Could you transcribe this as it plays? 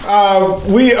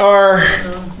We are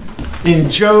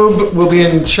in Job. We'll be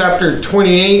in chapter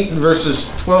 28,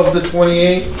 verses 12 to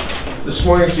 28 this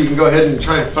morning, so you can go ahead and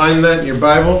try and find that in your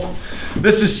Bible.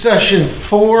 This is session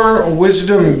 4,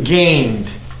 Wisdom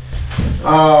Gained.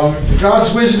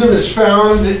 God's wisdom is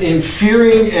found in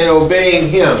fearing and obeying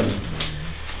Him.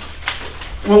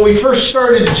 When we first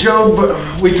started Job,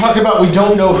 we talked about we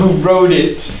don't know who wrote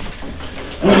it.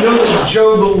 We know that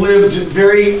Job lived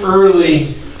very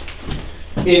early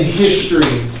in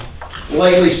history,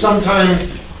 likely sometime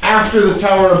after the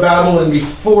Tower of Babel and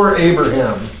before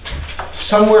Abraham.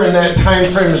 Somewhere in that time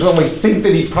frame is when we think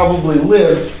that he probably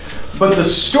lived. But the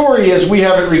story, as we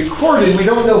have it recorded, we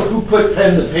don't know who put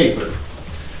pen to paper.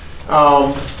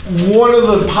 One of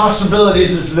the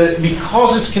possibilities is that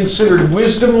because it's considered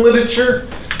wisdom literature,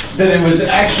 that it was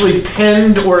actually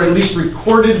penned or at least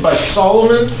recorded by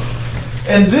Solomon.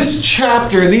 And this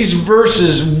chapter, these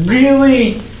verses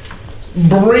really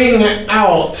bring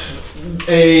out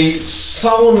a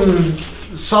Solomon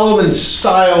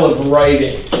style of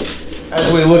writing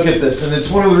as we look at this. And it's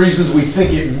one of the reasons we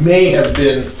think it may have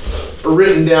been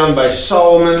written down by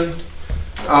Solomon.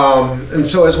 And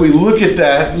so as we look at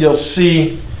that, you'll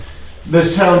see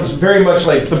this sounds very much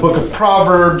like the book of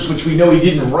Proverbs, which we know he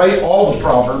didn't write all the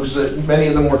Proverbs, that many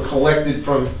of them were collected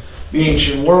from the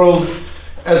ancient world,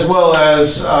 as well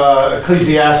as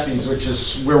Ecclesiastes, which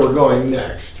is where we're going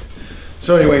next.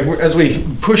 So anyway, as we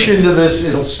push into this,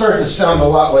 it'll start to sound a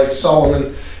lot like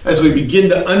Solomon as we begin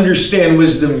to understand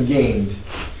wisdom gained.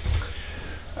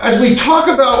 As we talk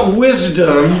about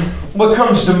wisdom, what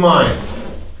comes to mind?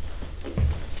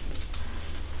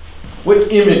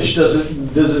 What image does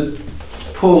it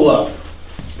pull up?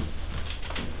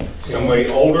 Somebody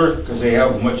older because they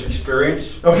have much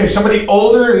experience. Okay, somebody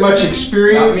older and much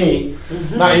experience? Not me.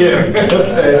 Not you.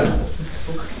 Okay.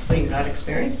 Well, you're not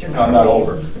experienced, No, I'm not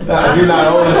older. No, you're not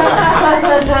older.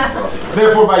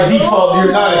 Therefore, by default,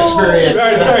 you're not experienced.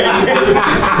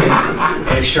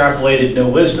 Extrapolated no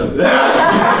wisdom.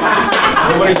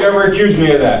 Nobody's ever accused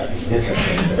me of that.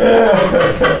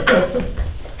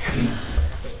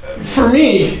 For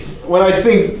me, when I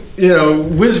think,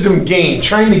 wisdom gained,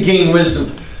 trying to gain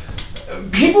wisdom,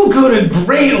 people go to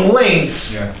great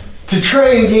lengths to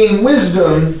try and gain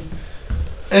wisdom,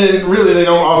 and really they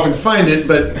don't often find it,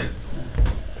 but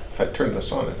if I turn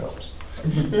this on, it helps.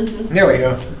 There we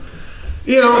go.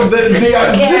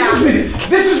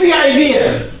 This is the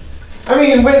idea. I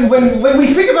mean, when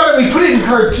we think about it, we put it in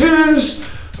cartoons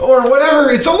or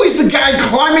whatever. It's always the guy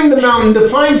climbing the mountain to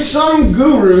find some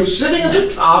guru sitting at the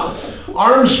top,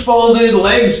 arms folded,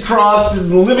 legs crossed, and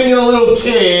living in a little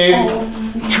cave,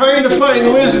 trying to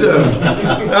find wisdom,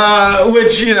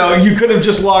 which, you could have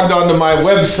just logged onto my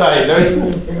website.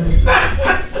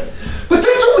 But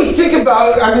that's what we think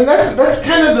about. I mean, that's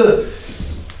kind of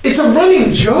it's a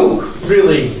running joke,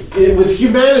 really, with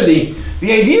humanity.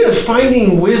 The idea of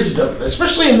finding wisdom,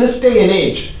 especially in this day and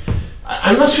age.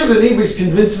 I'm not sure that anybody's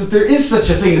convinced that there is such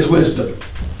a thing as wisdom.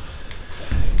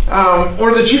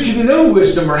 Or that you can know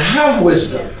wisdom or have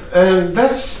wisdom. And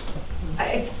that's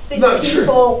I think not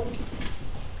people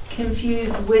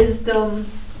confuse wisdom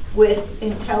with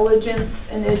intelligence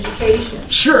and education.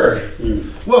 Sure.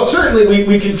 Well, certainly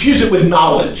we confuse it with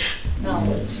knowledge.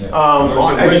 Knowledge.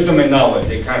 Wisdom and knowledge,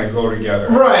 they kind of go together.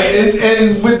 Right,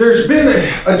 and there's been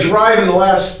a drive in the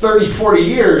last 30, 40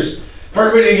 years for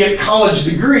everybody to get college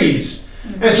degrees.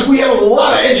 And so we have a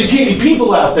lot of educated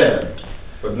people out there.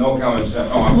 But no common sense.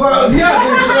 Well, yeah,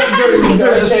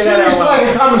 there's a serious lack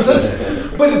of common sense.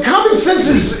 But common sense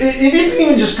it isn't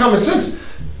even just common sense.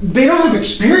 They don't have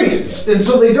experience, and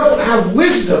so they don't have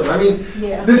wisdom. I mean,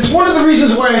 It's one of the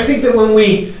reasons why I think that when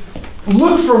we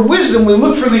look for wisdom, we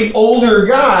look for the older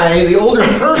guy, the older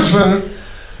person,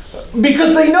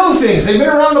 because they know things. They've been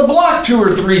around the block 2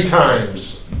 or 3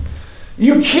 times.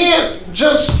 You can't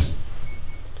just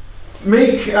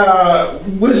make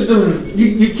wisdom,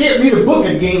 you can't read a book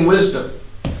and gain wisdom.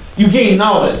 You gain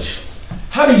knowledge.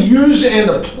 How to use and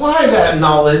apply that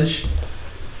knowledge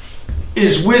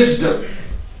is wisdom.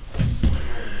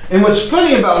 And what's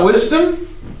funny about wisdom,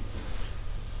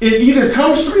 it either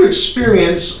comes through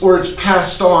experience or it's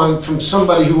passed on from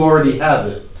somebody who already has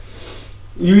it.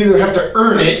 You either have to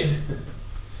earn it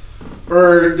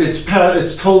or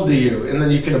it's told to you, and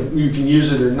then you can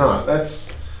use it or not.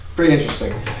 That's pretty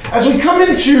interesting. As we come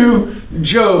into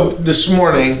Job this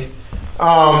morning,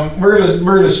 we're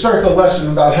gonna start the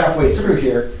lesson about halfway through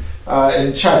here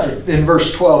in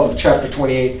verse 12 of chapter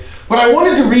 28. But I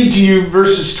wanted to read to you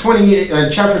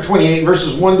chapter 28,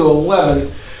 verses 1 to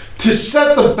 11, to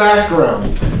set the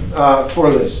background for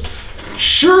this.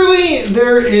 Surely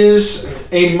there is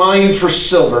a mine for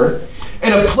silver,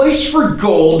 and a place for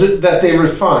gold that they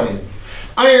refine.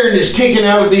 Iron is taken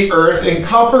out of the earth, and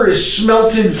copper is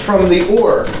smelted from the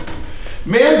ore.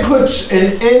 Man puts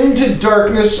an end to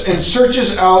darkness and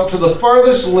searches out to the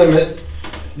farthest limit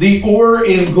the ore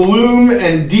in gloom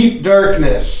and deep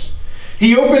darkness.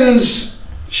 He opens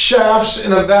shafts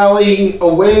in a valley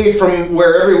away from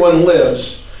where everyone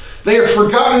lives. They are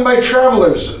forgotten by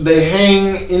travelers. They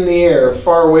hang in the air,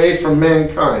 far away from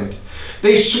mankind.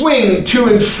 They swing to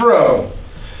and fro.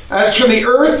 As for the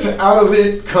earth, out of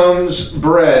it comes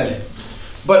bread.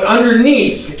 But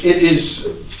underneath it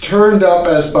is turned up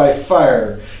as by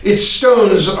fire. Its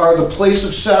stones are the place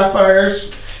of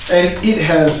sapphires, and it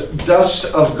has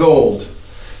dust of gold.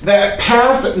 That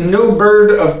path no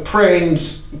bird of prey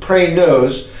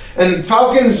knows, and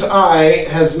falcon's eye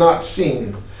has not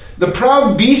seen. The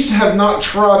proud beasts have not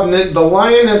trodden it, the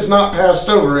lion has not passed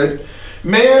over it.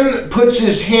 Man puts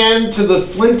his hand to the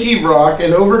flinty rock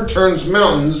and overturns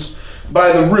mountains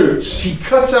by the roots. He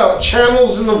cuts out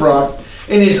channels in the rock,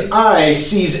 and his eye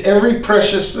sees every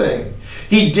precious thing.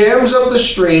 He dams up the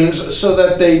streams so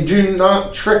that they do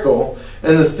not trickle,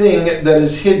 and the thing that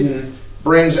is hidden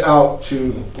brings out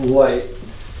to light.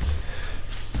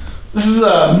 This is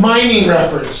a mining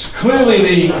reference.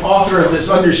 Clearly the author of this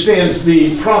understands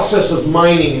the process of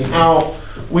mining and how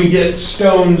we get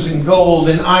stones and gold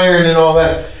and iron and all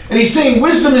that. And he's saying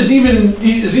wisdom is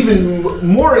even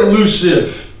more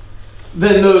elusive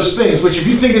than those things, which if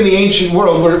you think in the ancient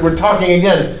world, we're talking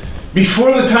again,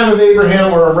 before the time of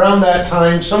Abraham or around that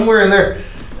time, somewhere in there,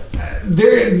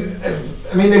 they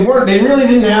really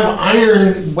didn't have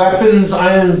iron weapons,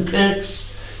 iron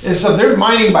picks and stuff. They're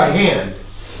mining by hand.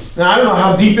 Now, I don't know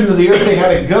how deep into the earth they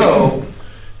had to go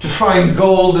to find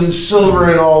gold and silver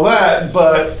and all that,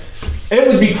 but it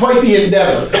would be quite the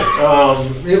endeavor.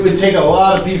 It would take a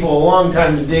lot of people a long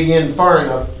time to dig in far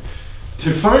enough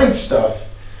to find stuff.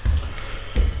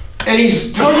 And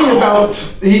he's talking about,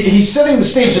 he's setting the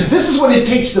stage that this is what it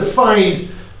takes to find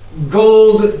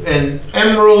gold and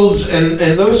emeralds and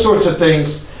those sorts of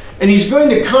things. And he's going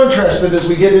to contrast it as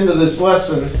we get into this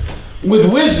lesson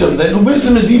with wisdom, that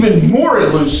wisdom is even more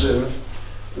elusive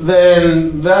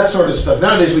than that sort of stuff.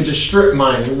 Nowadays we just strip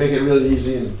mine, we make it really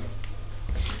easy, and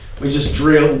we just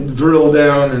drill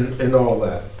down and all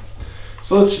that.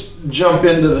 So let's jump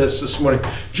into this morning.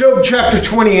 Job chapter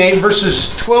 28,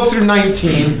 verses 12 through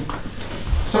 19.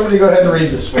 Somebody go ahead and read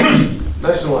this for us.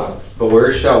 Nice and loud. But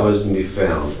where shall wisdom be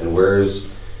found, and where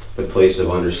is the place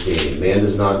of understanding? Man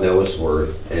does not know its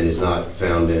worth, and is not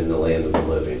found in the land of the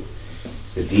living.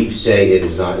 The deep say, it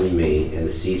is not in me, and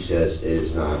the sea says, it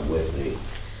is not with me.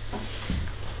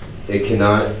 It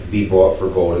cannot be bought for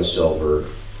gold and silver,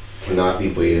 cannot be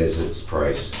weighed as its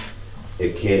price.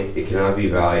 It cannot be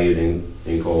valued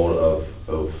in gold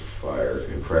of fire,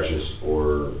 and precious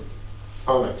or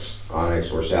onyx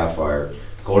or sapphire.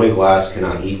 Gold and glass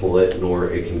cannot equal it, nor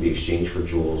it can be exchanged for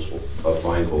jewels of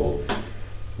fine gold.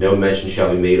 No mention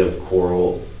shall be made of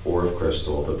coral or of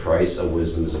crystal. The price of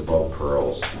wisdom is above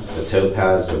pearls. The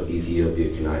topaz of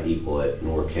Ethiopia cannot equal it,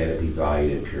 nor can it be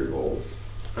valued in pure gold.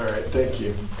 All right, thank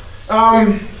you.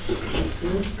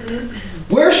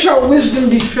 Where shall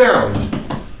wisdom be found?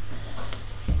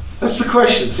 That's the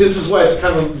question. See, this is why it's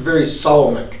kind of very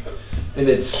Solomonic in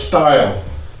its style.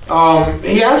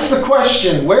 He asks the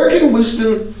question, where can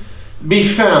wisdom be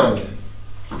found?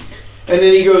 And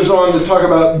then he goes on to talk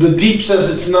about the deep says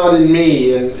it's not in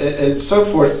me and so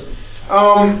forth.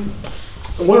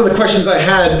 One of the questions I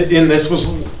had in this was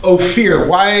Ophir.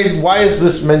 Why is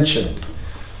this mentioned?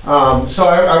 So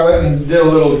I went and did a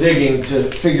little digging to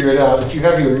figure it out. If you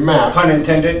have your map. Pun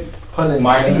intended.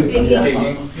 Mining. Yeah.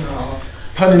 Digging.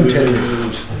 Pun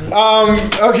intended.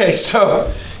 Okay,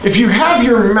 so if you have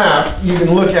your map, you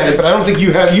can look at it, but I don't think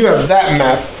you have that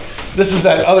map. This is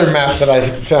that other map that I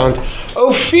found.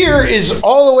 Ophir is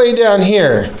all the way down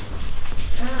here.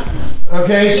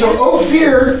 Okay, so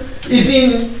Ophir is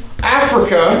in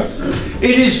Africa.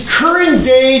 It is current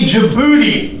day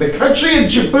Djibouti. The country of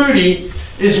Djibouti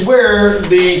is where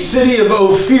the city of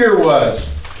Ophir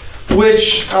was,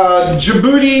 which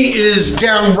Djibouti is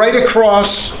down right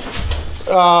across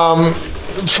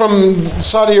from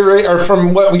Saudi Arabia, or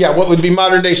from what would be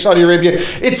modern day Saudi Arabia.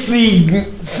 It's the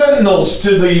sentinels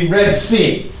to the Red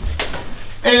Sea.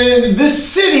 And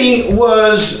this city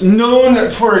was known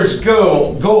for its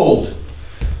gold.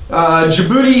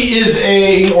 Djibouti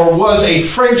was a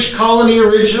French colony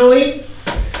originally.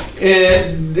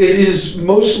 It is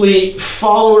mostly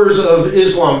followers of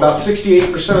Islam. About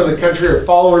 68% of the country are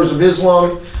followers of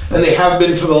Islam, and they have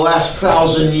been for the last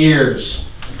 1,000 years.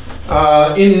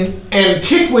 In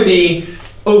antiquity,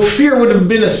 Ophir would have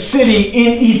been a city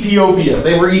in Ethiopia.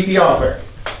 They were Ethiopic.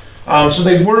 So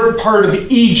they weren't part of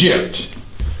Egypt.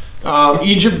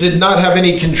 Egypt did not have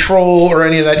any control or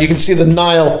any of that. You can see the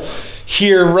Nile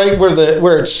here, right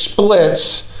where it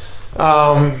splits.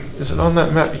 Is it on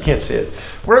that map? You can't see it.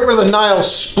 Right where the Nile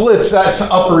splits, that's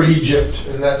Upper Egypt,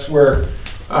 and that's where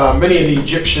many of the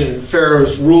Egyptian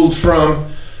pharaohs ruled from.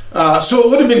 So it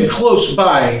would have been close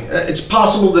by. It's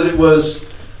possible that it was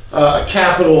a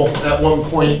capital at one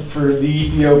point for the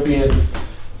Ethiopian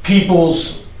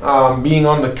peoples, being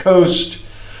on the coast,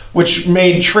 which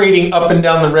made trading up and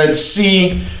down the Red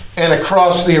Sea and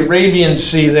across the Arabian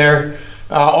Sea there,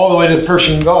 all the way to the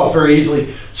Persian Gulf very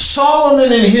easily.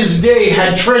 Solomon in his day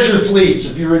had treasure fleets.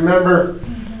 If you remember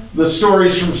the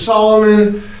stories from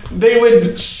Solomon, they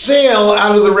would sail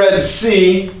out of the Red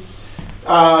Sea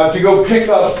to go pick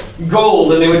up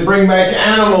gold, and they would bring back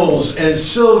animals and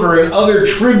silver and other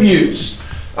tributes.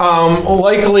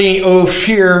 Likely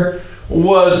Ophir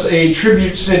was a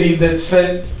tribute city that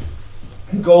sent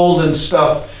gold and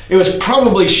stuff. It was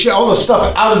probably all the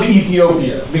stuff out of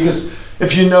Ethiopia, because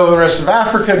if you know the rest of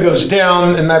Africa goes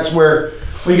down, and that's where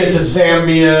we get to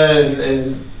Zambia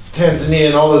and Tanzania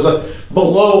and all those.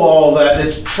 Below all that,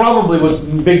 it probably was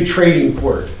a big trading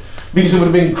port, because it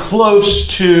would have been close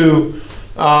to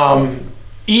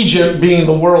Egypt being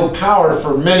the world power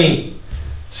for many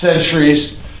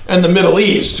centuries, and the Middle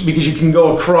East, because you can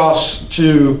go across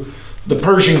to the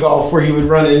Persian Gulf where you would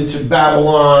run into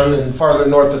Babylon and farther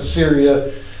north of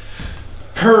Syria,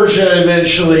 Persia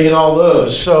eventually, and all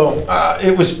those. So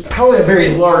it was probably a very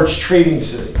large trading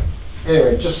city.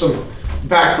 Anyway, just some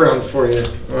background for you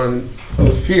on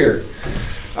Ophir.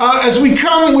 As we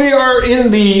are in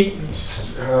the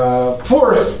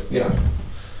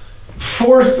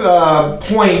fourth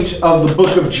point of the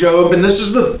book of Job, and this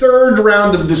is the third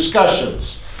round of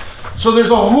discussions. So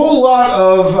there's a whole lot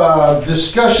of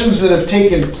discussions that have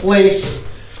taken place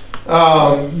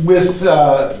with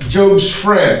Job's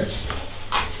friends.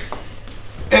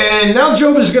 And now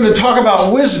Job is going to talk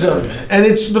about wisdom, and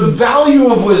it's the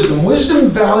value of wisdom. Wisdom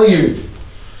valued.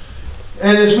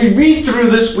 And as we read through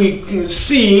this, we can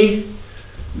see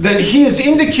that he is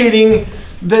indicating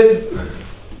that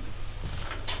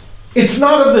it's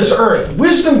not of this earth.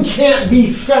 Wisdom can't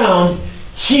be found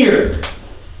here.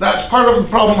 That's part of the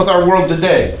problem with our world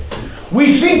today.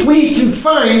 We think we can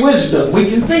find wisdom. We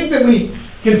can think that we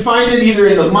can find it either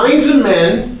in the minds of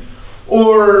men,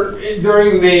 or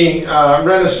during the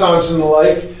Renaissance and the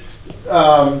like,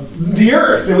 the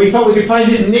earth. And we thought we could find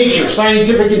it in nature.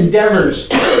 Scientific endeavors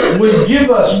would give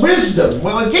us wisdom.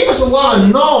 Well, it gave us a lot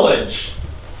of knowledge.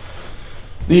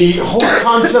 The whole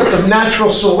concept of natural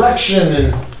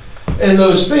selection and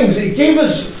those things, it gave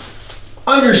us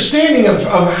understanding of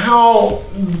how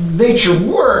nature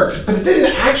worked, but it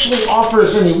didn't actually offer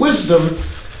us any wisdom.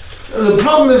 The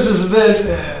problem is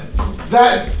that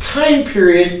that time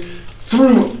period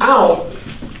threw out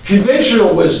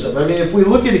conventional wisdom. I mean, if we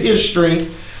look at history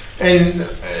and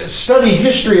study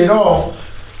history at all,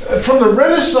 from the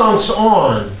Renaissance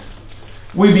on,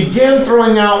 we began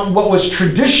throwing out what was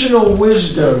traditional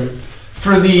wisdom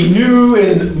for the new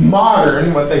and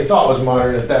modern, what they thought was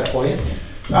modern at that point,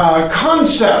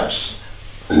 concepts.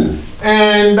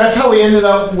 And that's how we ended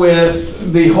up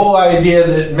with the whole idea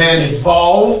that man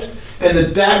evolved, and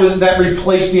that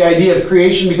replaced the idea of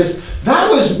creation, because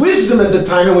that was wisdom at the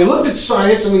time. And we looked at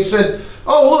science and we said,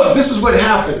 oh, look, this is what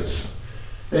happens.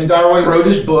 And Darwin wrote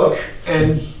his book,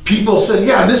 and people said,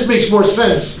 yeah, this makes more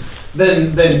sense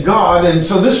than God, and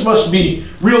so this must be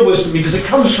real wisdom because it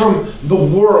comes from the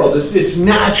world. It's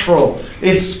natural.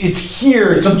 It's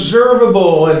here. It's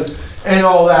observable and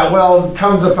all that. Well,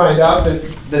 come to find out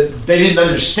that they didn't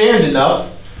understand enough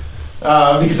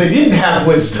because they didn't have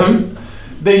wisdom.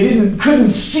 They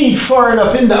couldn't see far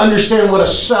enough in to understand what a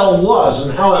cell was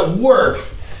and how it worked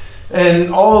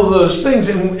and all of those things,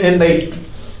 and they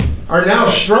are now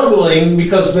struggling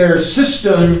because their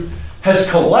system has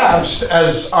collapsed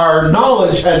as our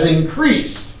knowledge has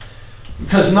increased.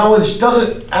 Because knowledge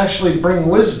doesn't actually bring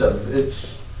wisdom. It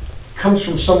comes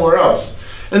from somewhere else.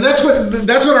 And that's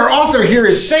what our author here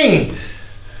is saying.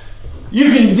 You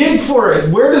can dig for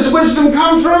it. Where does wisdom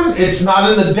come from? It's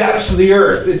not in the depths of the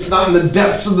earth. It's not in the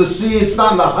depths of the sea. It's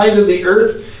not in the height of the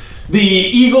earth. The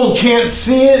eagle can't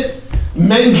see it.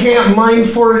 Men can't mine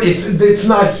for it. It's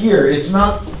not here. It's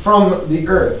not from the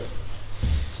earth.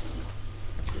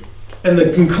 And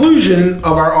the conclusion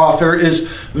of our author is,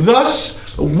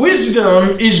 thus,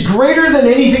 wisdom is greater than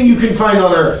anything you can find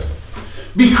on earth.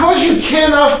 Because you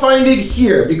cannot find it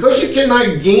here, because you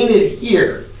cannot gain it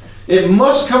here, It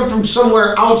must come from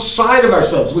somewhere outside of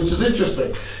ourselves, which is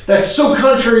interesting. That's so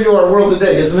contrary to our world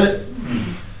today, isn't it?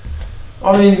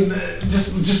 I mean,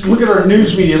 just look at our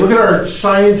news media, look at our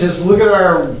scientists, look at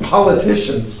our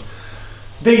politicians.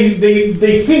 They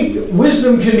think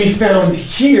wisdom can be found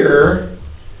here,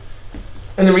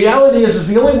 and the reality is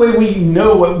the only way we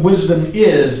know what wisdom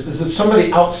is if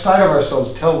somebody outside of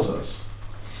ourselves tells us.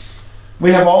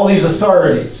 We have all these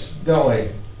authorities, don't we?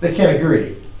 They can't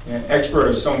agree. An expert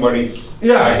is somebody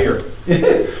Yeah. here.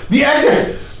 The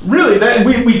expert, really, that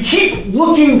we keep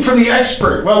looking for the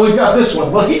expert. Well, we've got this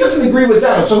one. Well, he doesn't agree with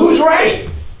that one, so who's right?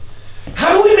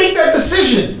 How do we make that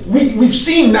decision? We've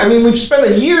seen, I mean, we've spent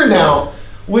a year now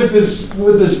with this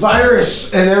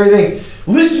virus and everything,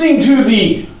 listening to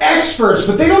the experts,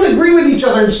 but they don't agree with each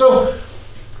other. And so,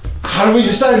 how do we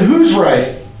decide who's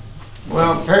right?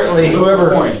 Well, apparently whoever.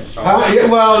 Point. Yeah,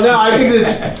 well, no, I think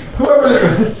it's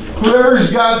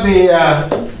whoever's got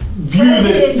the view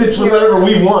that fits with whatever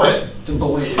we want to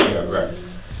believe. Yeah, right.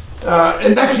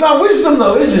 And that's not wisdom,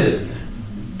 though, is it?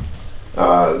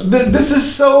 This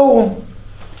is so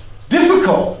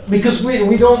difficult because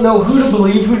we don't know who to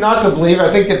believe, who not to believe. I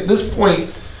think at this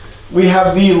point we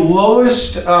have the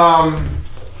lowest.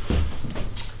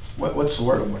 What's the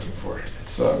word I'm looking for?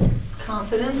 It's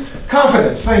Confidence?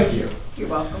 confidence. Thank you. You're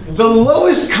welcome. The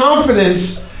lowest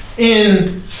confidence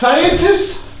in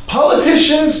scientists,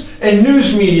 politicians, and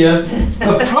news media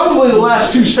of probably the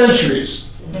last 2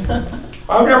 centuries.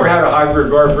 I've never had a high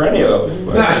regard for any of those.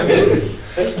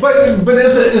 But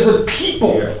as a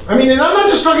people, Yeah. I mean, and I'm not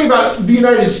just talking about the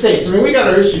United States. I mean, we got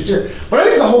our issues here, but I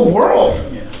think the whole world.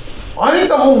 I think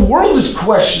the whole world is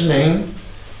questioning.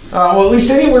 Well, at least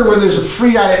anywhere where there's a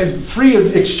free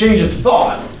exchange of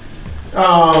thought,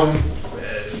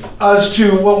 as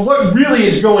to well, what really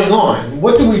is going on?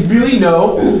 What do we really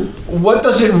know? What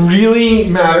does it really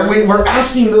matter? We're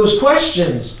asking those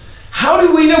questions. How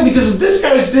do we know? Because if this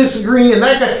guy's disagreeing and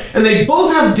that guy, and they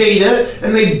both have data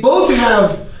and they both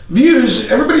have views,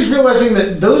 everybody's realizing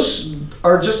that those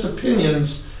are just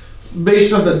opinions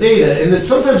based on the data, and that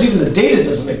sometimes even the data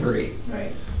doesn't agree.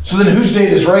 Right. So then whose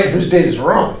data is right and whose data is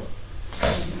wrong?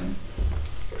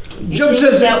 Job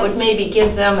says that would maybe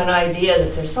give them an idea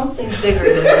that there's something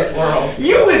bigger than this world.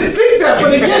 you would think that,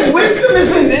 but again, wisdom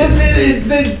isn't,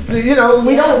 you know,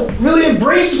 we don't really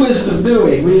embrace wisdom, do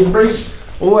we? We embrace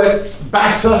what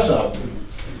backs us up.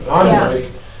 I'm right.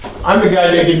 I'm the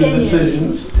guy making the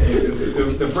decisions.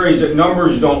 The phrase that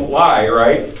numbers don't lie,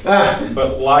 right?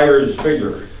 But liars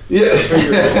figure. Yeah.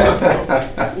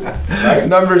 Right?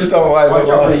 Numbers don't lie. Watch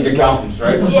out for these accountants,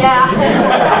 right?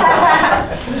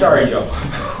 Yeah. Sorry, Joe.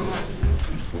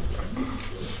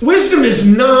 Wisdom is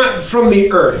not from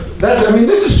the earth.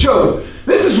 This is Job.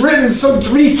 This is written some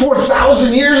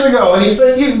 3,000-4,000 years ago, and he's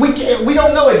saying we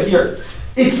don't know it here.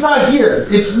 It's not here.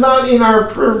 It's not in our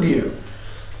purview.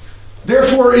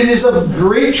 Therefore, it is of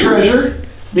great treasure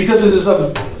because it is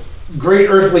of great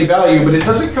earthly value, but it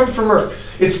doesn't come from earth.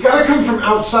 It's got to come from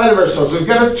outside of ourselves. We've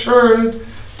got to turn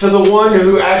to the one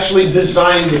who actually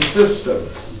designed the system.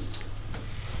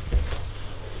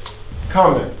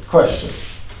 Comment, question.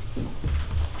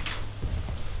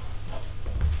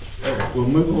 All right, we'll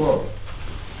move along.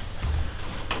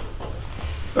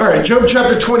 All right, Job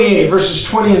chapter 28, verses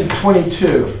 20 and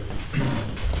 22.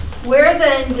 Where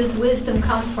then does wisdom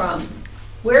come from?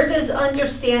 Where does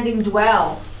understanding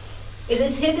dwell? It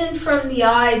is hidden from the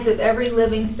eyes of every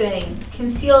living thing,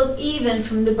 concealed even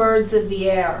from the birds of the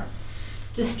air.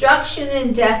 Destruction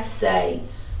and death say,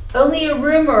 only a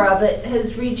rumor of it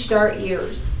has reached our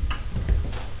ears.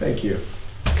 Thank you.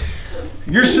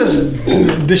 Yours says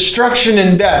destruction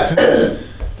and death.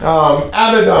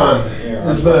 Abaddon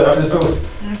is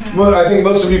the well, I think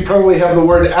most of you probably have the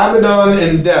word Abaddon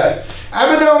and death.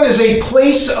 Abaddon is a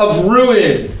place of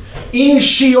ruin in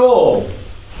Sheol.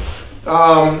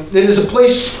 It is a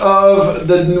place of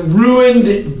the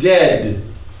ruined dead.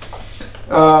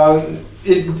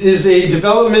 It is a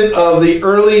development of the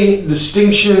early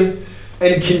distinction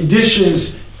and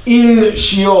conditions in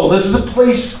Sheol. This is a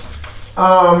place,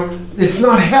 it's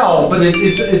not hell, but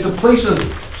it's a place of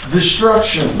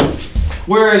destruction.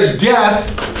 Whereas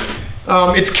death,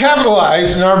 it's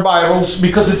capitalized in our Bibles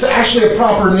because it's actually a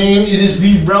proper name. It is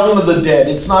the realm of the dead.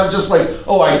 It's not just like,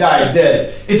 oh, I died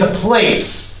dead. It's a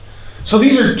place. So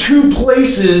these are 2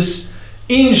 places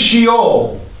in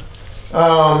Sheol.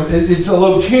 It's a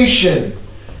location.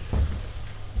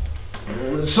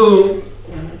 So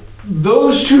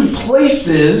those 2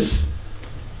 places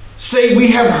say we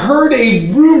have heard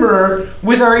a rumor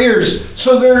with our ears.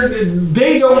 So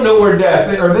they don't know where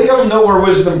death, or they don't know where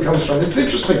wisdom comes from. It's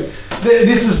interesting.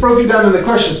 This is broken down into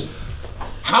questions.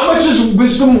 How much is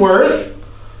wisdom worth?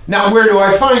 Now, where do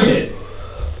I find it?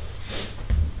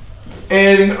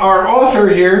 And our author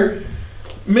here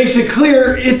makes it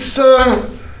clear it's not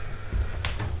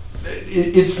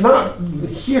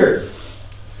here.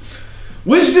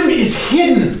 Wisdom is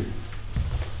hidden.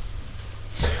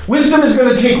 Wisdom is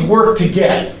going to take work to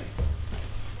get.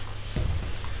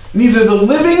 Neither the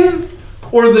living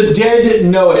or the dead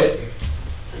know it.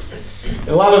 In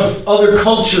a lot of other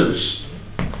cultures,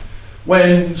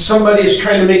 when somebody is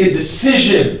trying to make a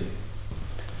decision,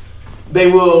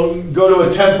 they will go to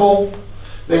a temple,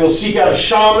 they will seek out a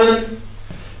shaman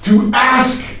to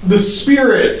ask the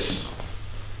spirits.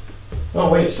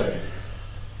 Oh, wait a second.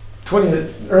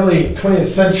 Early 20th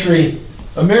century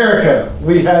America,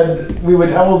 we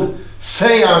would hold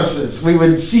seances, we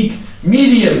would seek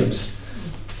mediums.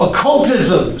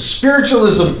 Occultism,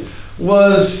 spiritualism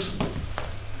was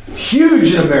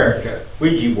huge in America.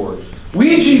 Ouija boards.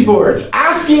 Ouija boards,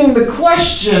 asking the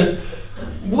question,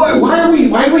 why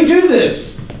do we do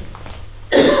this?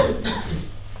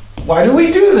 Why do we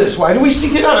do this? Why do we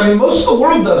seek it out? I mean, most of the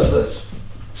world does this.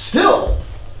 Still.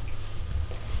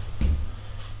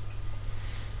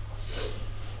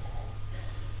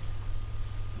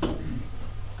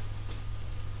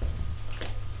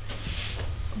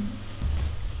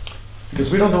 Because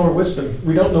we don't know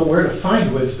we don't know where to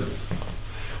find wisdom.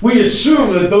 We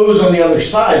assume that those on the other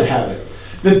side have it,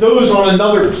 that those on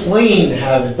another plane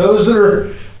have it, those that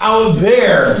are out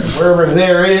there, wherever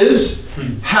there is,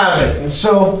 have it. And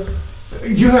so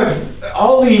you have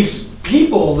all these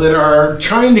people that are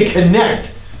trying to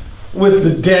connect with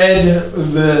the dead,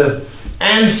 the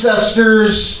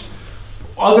ancestors,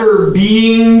 other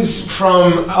beings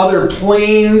from other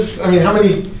planes. I mean, how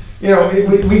many,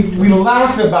 we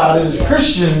laugh about it as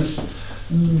Christians,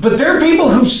 but there are people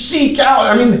who seek out,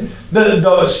 I mean,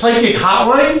 the psychic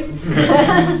hotline.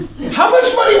 How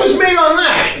much money was made on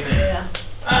that? Yeah.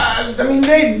 I mean,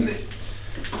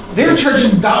 they're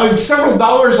charging several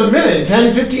dollars a minute,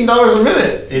 $10, $15 a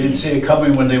minute. They didn't see it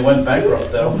coming when they went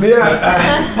bankrupt, though. Yeah.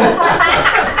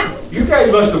 You guys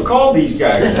must have called these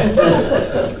guys.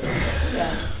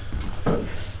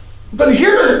 But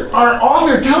here our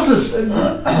author tells us,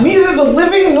 neither the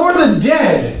living nor the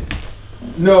dead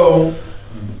know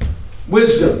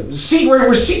wisdom. See,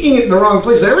 we're seeking it in the wrong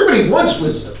place. Everybody wants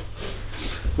wisdom.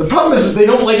 The problem is they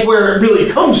don't like where it really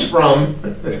comes from.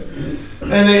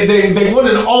 And they want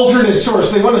an alternate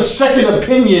source. They want a second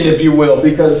opinion, if you will,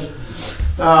 because...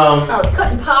 it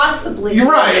couldn't possibly.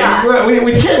 You're right. Yeah.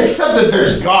 We can't accept that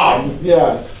there's God.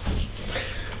 Yeah.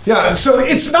 Yeah, so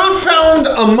it's not found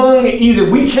among either.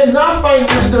 We cannot find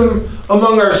wisdom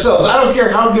among ourselves. I don't care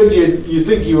how good you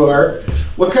think you are,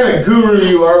 what kind of guru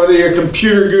you are, whether you're a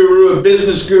computer guru, a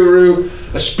business guru,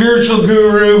 a spiritual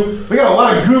guru. We got a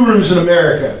lot of gurus in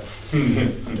America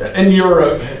and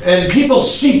Europe, and people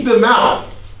seek them out.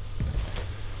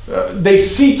 They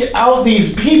seek out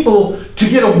these people to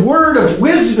get a word of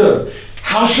wisdom.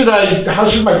 How should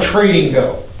my trading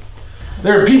go?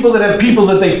 There are people that have people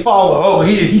that they follow. Oh,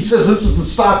 he says this is the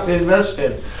stock to invest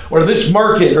in, or this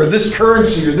market, or this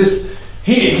currency, or this.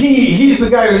 He's the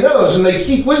guy who knows, and they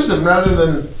seek wisdom rather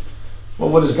than, well,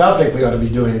 what does God think we ought to be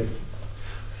doing?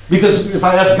 Because if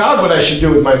I ask God what I should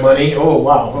do with my money, oh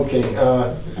wow, okay,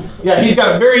 yeah, he's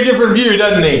got a very different view,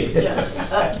 doesn't he?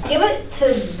 Give it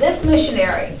to this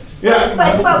missionary. Yeah.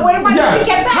 But what am I going to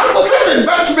get back? What kind of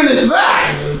investment is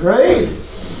that, right?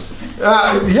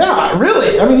 Yeah,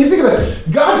 really. I mean, you think about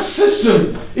it. God's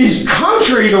system is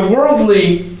contrary to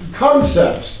worldly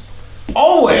concepts.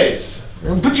 Always.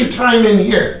 And put your time in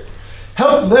here.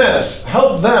 Help this.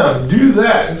 Help them. Do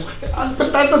that. It's like,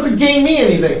 but that doesn't gain me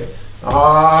anything.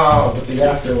 But the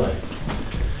afterlife.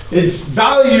 Its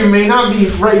value may not be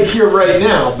right here, right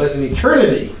now, but in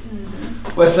eternity,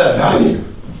 what's that value?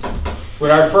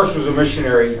 When I first was a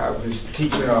missionary, I was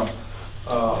teaching a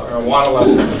Awana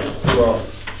lesson to a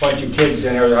bunch of kids,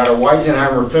 and I had a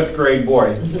Weisenheimer 5th grade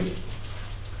boy.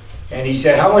 And he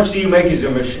said, how much do you make as a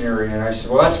missionary? And I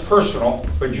said, well, that's personal,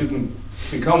 but you can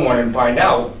become one and find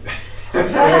out.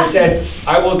 And I said,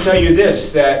 I will tell you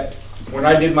this, that when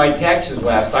I did my taxes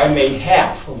last, I made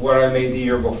half of what I made the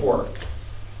year before.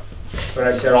 But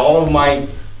I said, all of my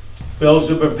bills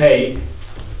have been paid,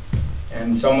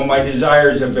 and some of my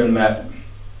desires have been met.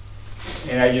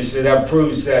 And I just said, that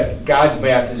proves that God's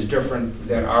math is different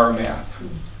than our math.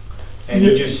 And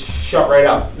he just shut right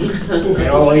up. And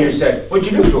all the leaders said,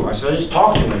 what'd you do to him? I said, I just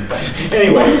talked to him. But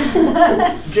anyway,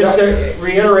 just to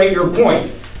reiterate your point.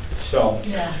 So,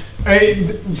 Yeah.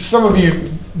 Some of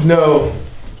you know,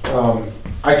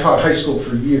 I taught high school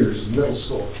for years, middle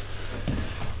school.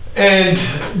 And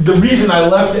the reason I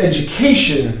left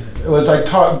education as I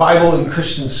taught Bible in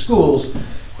Christian schools,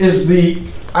 is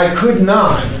I could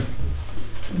not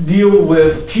deal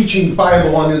with teaching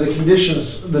Bible under the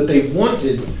conditions that they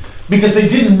wanted because they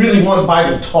didn't really want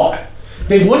Bible taught.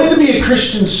 They wanted to be a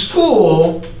Christian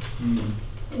school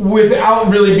without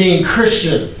really being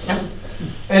Christian.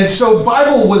 And so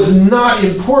Bible was not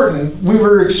important. We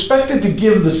were expected to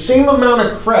give the same amount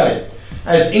of credit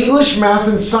as English, math,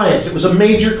 and science. It was a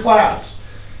major class.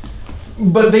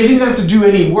 But they didn't have to do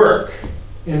any work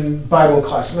in Bible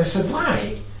class. And I said,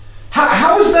 why?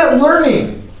 How is that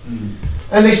learning?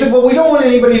 And they said, well, we don't want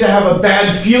anybody to have a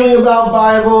bad feeling about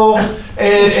Bible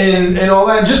and all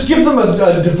that. Just give them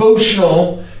a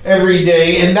devotional every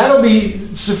day, and that'll be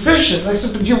sufficient. And I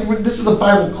said, but this is a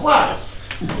Bible class.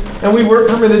 And we weren't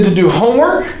permitted to do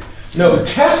homework, no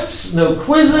tests, no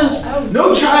quizzes.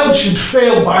 No child should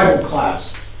fail Bible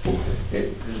class.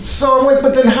 So I'm like,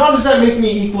 but then how does that make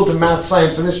me equal to math,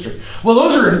 science, and history? Well,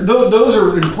 those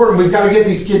are important. We've got to get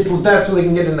these kids with that so they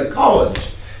can get into college.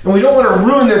 And we don't want to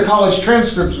ruin their college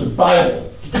transcripts with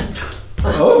Bible.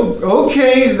 Oh,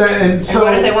 okay. And so,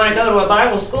 what if they want to go to a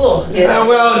Bible school?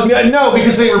 Well, no,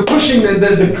 because they were pushing,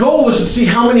 the goal was to see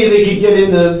how many they could get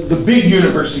into the big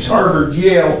universities, Harvard,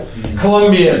 Yale,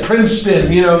 Columbia,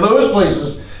 Princeton, those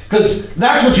places. Because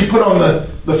that's what you put on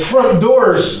the front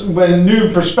doors when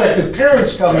new prospective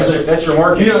parents come. That's your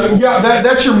marketing.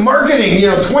 That's your marketing.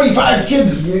 25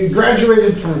 kids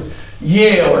graduated from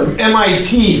Yale or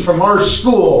MIT from our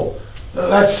school.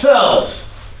 That sells.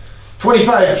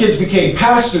 25 kids became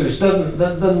pastors.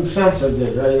 Doesn't sound so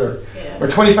good, right? Or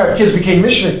 25 kids became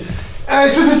missionaries. And I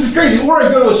said, this is crazy. Or I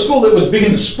go to a school that was big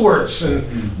into sports, and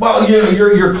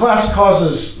your class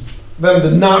causes them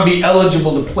to not be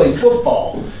eligible to play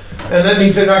football, and that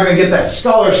means they're not going to get that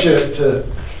scholarship to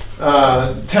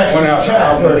Texas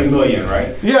Tech. $1 million,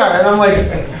 right? Yeah, and I'm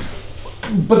like,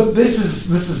 but this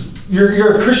is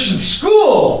you're a Christian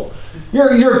school.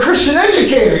 You're a Christian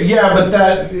educator. Yeah, but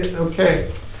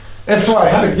okay. And so I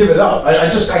had to give it up.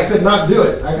 I could not do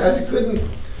it.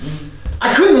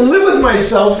 I couldn't live with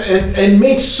myself and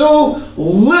make so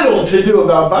little to do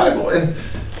about Bible. And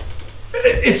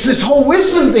it's this whole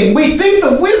wisdom thing. We think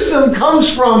the wisdom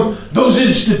comes from those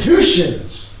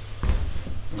institutions.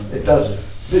 It doesn't.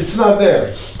 It's not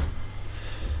there.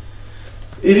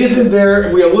 It isn't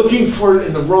there. We are looking for it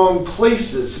in the wrong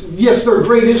places. Yes, there are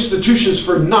great institutions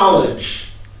for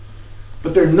knowledge,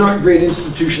 but they're not great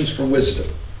institutions for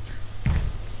wisdom.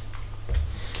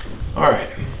 All right.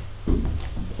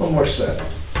 One more set.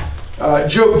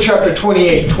 Job chapter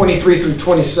 28, 23 through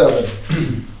 27.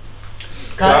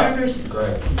 God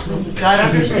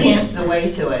understands the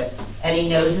way to it, and he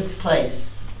knows its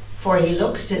place. For he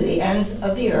looks to the ends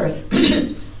of the earth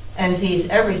and sees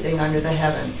everything under the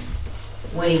heavens.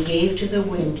 When he gave to the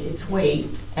wind its weight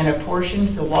and apportioned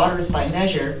the waters by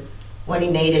measure, when he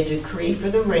made a decree for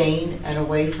the rain and a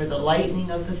way for the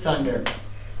lightning of the thunder.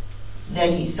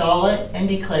 Then he saw it and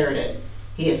declared it.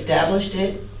 He established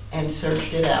it and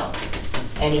searched it out.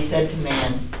 And he said to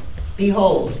man,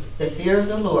 behold, the fear of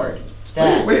the Lord,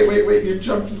 that... Wait, you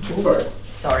jumped too far.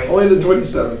 Sorry. Only the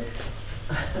 27.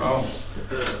 Oh.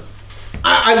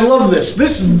 I love this.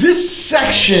 This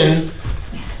section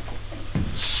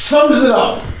sums it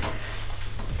up.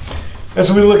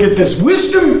 As we look at this.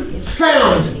 Wisdom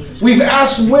found. We've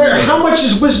asked how much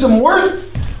is wisdom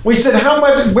worth? We said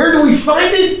where do we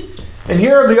find it? And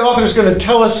here are the authors going to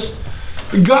tell us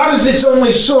God is its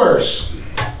only source.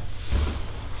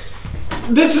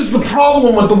 This is the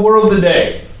problem with the world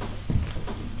today,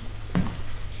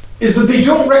 is that they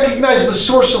don't recognize the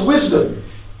source of wisdom.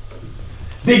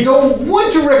 They don't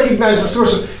want to recognize the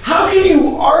source of... How can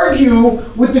you argue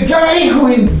with the guy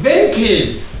who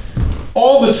invented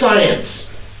all the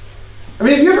science? I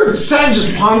mean, have you ever sat and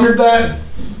just pondered that?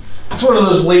 It's one of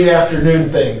those late afternoon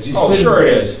things. Sure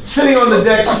it is. Sitting on the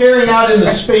deck, staring out into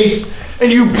space,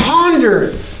 and you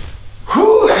ponder,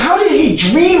 how did he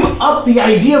dream up the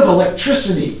idea of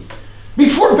electricity?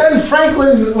 Before Ben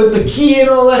Franklin with the key and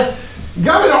all that,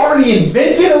 God had already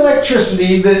invented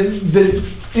electricity that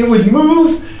it would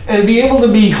move and be able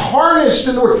to be harnessed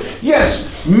in the world.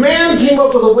 Yes, man came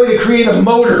up with a way to create a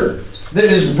motor that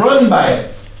is run by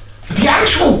it. But the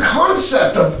actual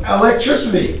concept of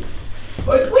electricity,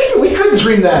 we couldn't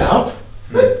dream that up.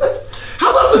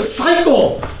 How about the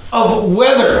cycle of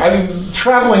weather? I've been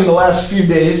traveling the last few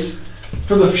days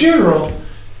for the funeral,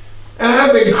 and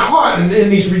I've been caught in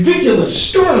these ridiculous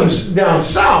storms down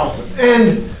south.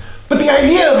 But the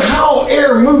idea of how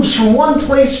air moves from one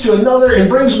place to another and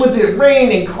brings with it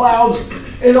rain and clouds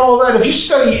and all that, if you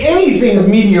study anything of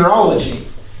meteorology,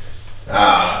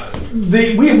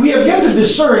 we have yet to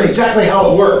discern exactly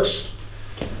how it works.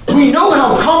 We we know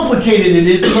how complicated it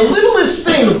is, and the littlest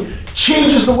thing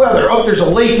changes the weather. Oh, there's a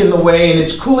lake in the way, and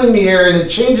it's cooling the air, and it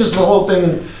changes the whole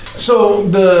thing. So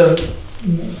the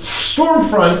storm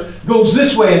front goes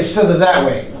this way instead of that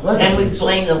way. And we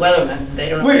blame the weathermen, they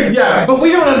don't. Yeah, but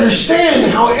we don't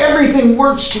understand how everything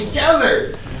works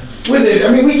together with it.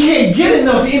 I mean, we can't get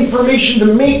enough information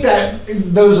to make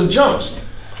those jumps.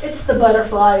 It's the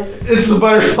butterflies. It's the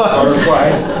butterflies.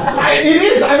 It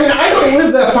is. I mean, I don't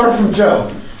live that far from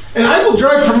Joe. And I will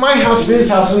drive from my house to his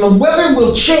house, and the weather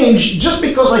will change just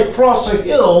because I cross a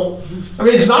hill. I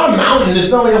mean, it's not a mountain.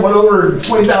 It's not like I went over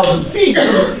 20,000 feet.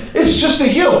 It's just a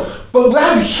hill. But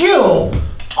that hill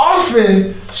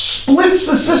often splits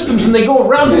the systems, and they go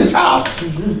around his house.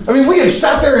 I mean, we have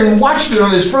sat there and watched it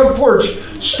on his front porch.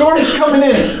 Storm's coming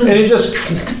in, and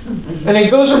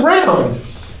it goes around.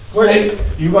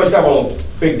 You must have a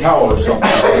big tower or something.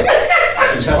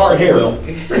 It's hard here.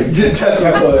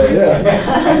 Tesla,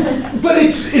 yeah. But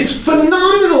it's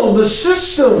phenomenal, the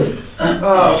system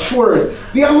for it.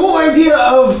 The whole idea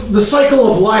of the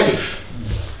cycle of life,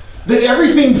 that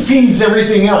everything feeds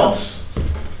everything else.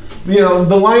 You know,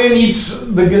 the lion eats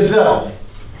the gazelle,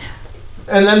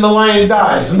 and then the lion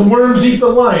dies, and the worms eat the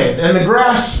lion, and the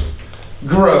grass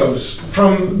grows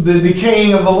from the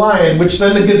decaying of the lion, which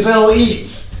then the gazelle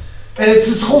eats. And it's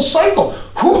this whole cycle.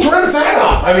 Who dreamt that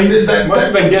up? I mean, that Must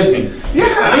have been Disney. Yeah,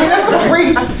 I mean,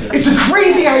 it's a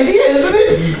crazy idea, isn't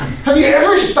it? Have you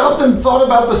ever stopped and thought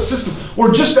about the system?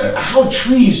 Or just how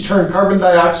trees turn carbon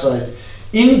dioxide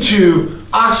into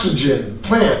oxygen,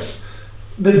 plants?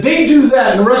 That they do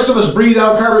that, and the rest of us breathe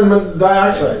out carbon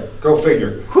dioxide. Go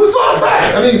figure. Who thought of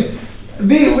that? I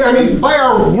mean, by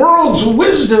our world's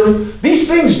wisdom, these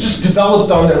things just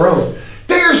developed on their own.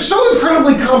 They are so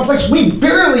incredibly complex, we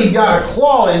barely got a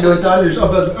claw into it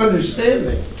to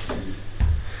understanding.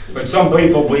 But some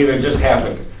people believe it just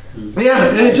happened. Yeah,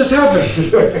 and it just happened.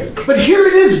 But here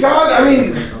it is, God, I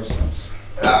mean,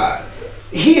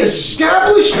 He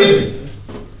established it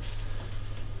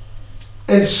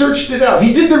and searched it out.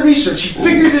 He did the research, He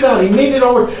figured it out, He made it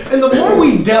all work. And the more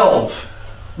we delve,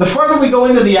 the farther we go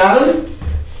into the atom,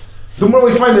 the more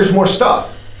we find there's more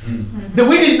stuff that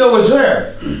we didn't know was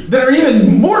there, that are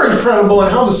even more incredible in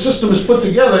how the system is put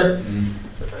together,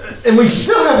 and we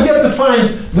still have yet to find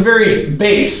the very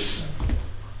base.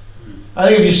 I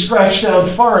think if you scratch down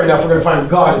far enough, we're going to find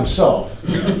God Himself.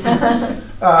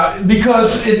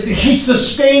 Because He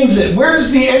sustains it. Where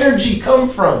does the energy come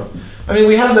from? I mean,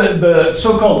 we have the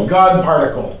so-called God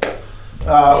particle,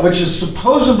 which is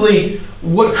supposedly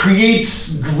what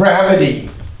creates gravity.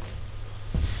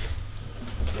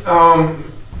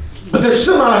 But they're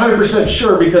still not 100%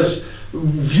 sure, because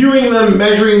viewing them,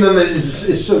 measuring them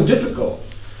is so difficult.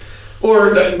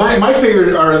 Or my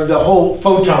favorite are the whole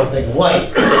photon thing,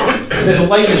 light. That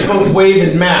light is both wave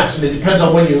and mass, and it depends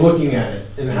on when you're looking at it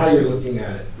and how you're looking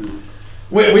at it.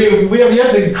 We have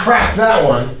yet to crack that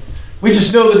one. We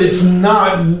just know that it's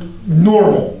not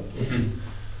normal.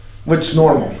 What's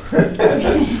normal?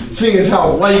 Seeing as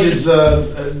how light is...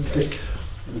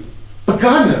 but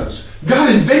God knows.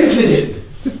 God invented it.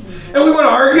 And we want to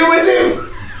argue with Him?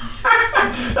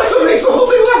 That's what makes the whole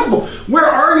thing laughable. We're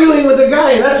arguing with a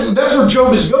guy, and that's where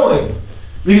Job is going.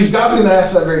 Because God's going to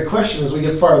ask that very question as we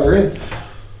get farther in.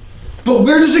 But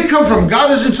where does it come from?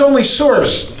 God is its only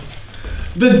source.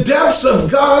 The depths of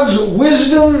God's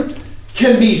wisdom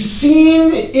can be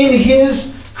seen in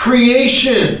His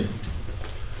creation.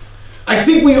 I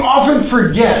think we often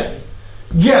forget,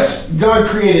 yes, God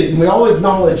created, and we all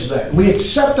acknowledge that. We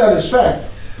accept that as fact.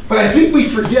 But I think we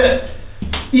forget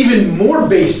even more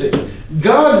basic.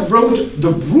 God wrote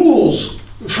the rules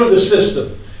for the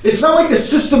system. It's not like the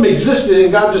system existed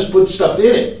and God just put stuff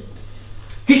in it.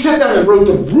 He sat down and wrote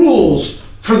the rules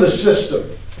for the system.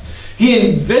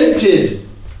 He invented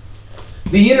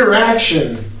the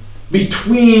interaction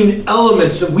between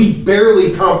elements that we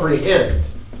barely comprehend.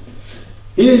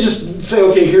 He didn't just say,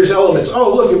 okay, here's elements.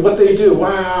 Oh, look at what they do.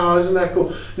 Wow, isn't that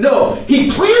cool? No,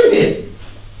 He planned it.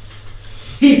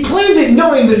 He planned it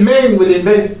knowing that man would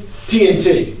invent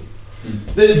TNT.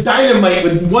 That dynamite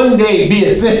would one day be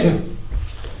a thing.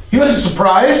 He wasn't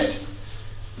surprised.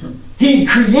 He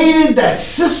created that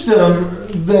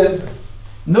system that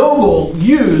Noble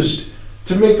used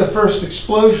to make the first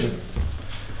explosion.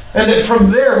 And that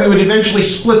from there we would eventually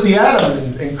split the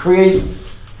atom and create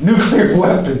nuclear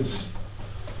weapons.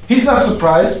 He's not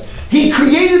surprised. He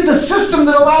created the system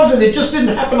that allows it. It just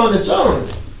didn't happen on its own.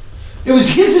 It was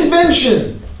His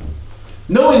invention,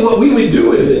 knowing what we would do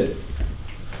with it.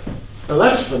 Now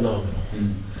that's phenomenal.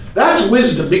 That's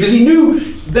wisdom, because He knew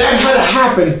that had to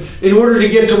happen in order to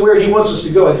get to where He wants us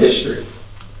to go in history.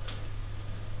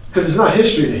 Because it's not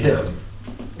history to him.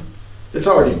 It's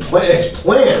already it's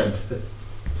planned.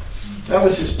 That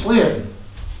was his plan.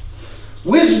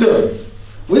 Wisdom.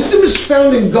 Wisdom is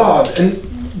found in God. And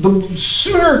the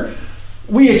sooner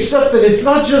we accept that it's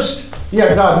not just,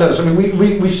 yeah, God knows. I mean,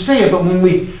 we say it, but when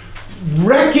we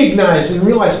recognize and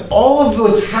realize all of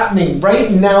what's happening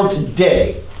right now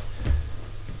today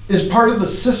is part of the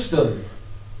system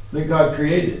that God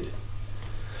created.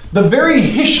 The very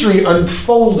history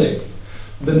unfolding,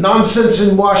 the nonsense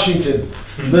in Washington,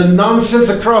 the nonsense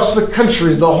across the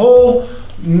country, the whole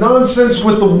nonsense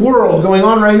with the world going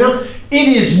on right now, it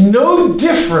is no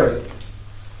different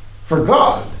for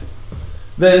God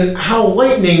than how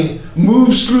lightning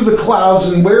moves through the clouds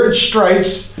and where it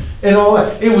strikes and all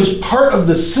that. It was part of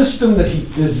the system that he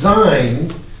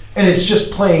designed, and it's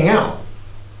just playing out.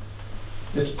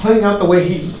 It's playing out the way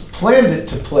he planned it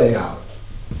to play out.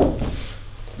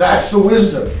 That's the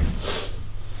wisdom.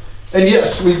 And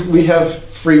yes, we have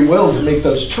free will to make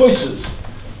those choices,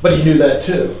 but he knew that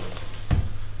too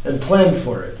and planned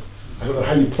for it. I don't know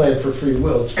how you plan for free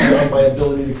will. It's beyond my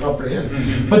ability to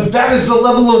comprehend. But that is the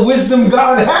level of wisdom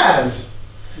God has.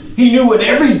 He knew what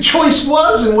every choice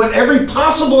was and what every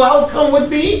possible outcome would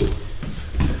be.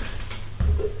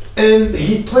 And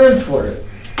he planned for it.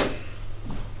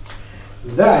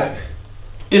 That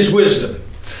is wisdom.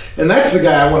 And that's the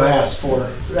guy I want to ask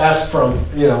from,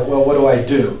 well, what do I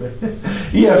do?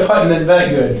 Yeah, Hutton isn't that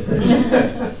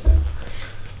good.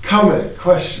 Comment,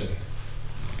 question.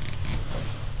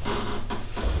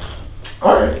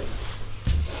 All right.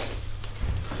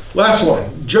 Last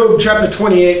one. Job chapter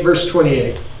 28, verse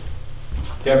 28.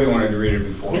 Debbie wanted to read it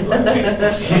before.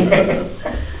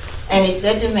 And he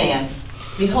said to man,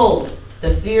 behold,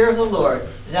 the fear of the Lord,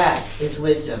 that is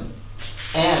wisdom,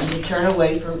 and to turn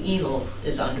away from evil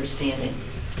is understanding.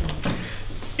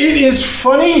 It is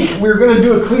funny, we're going to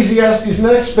do Ecclesiastes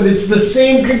next, but it's the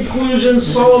same conclusion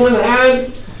Solomon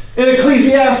had in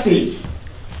Ecclesiastes.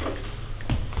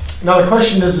 Now the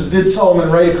question is did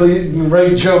Solomon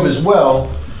write Job as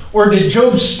well? Or did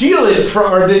Job steal it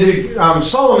from, or did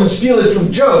Solomon steal it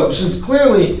from Job? Since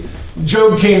clearly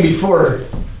Job came before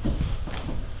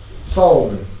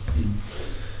Solomon.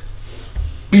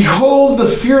 Behold the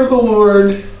fear of the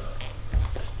Lord.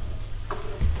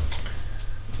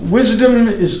 Wisdom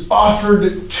is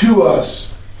offered to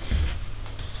us.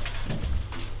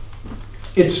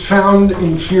 It's found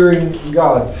in fearing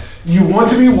God. You want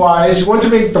to be wise, you want to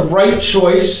make the right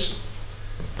choice.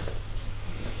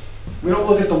 We don't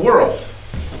look at the world.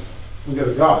 We go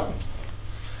to God.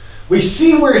 We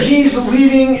see where He's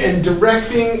leading and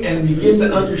directing and begin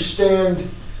to understand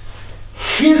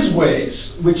His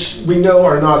ways, which we know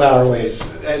are not our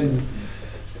ways. And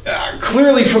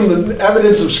clearly from the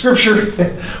evidence of Scripture,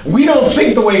 we don't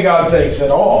think the way God thinks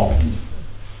at all.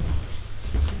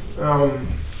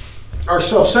 Our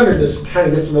self-centeredness kind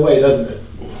of gets in the way, doesn't it?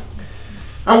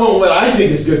 I want what I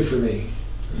think is good for me.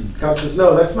 God says,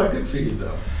 no, that's not good for you,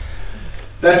 though.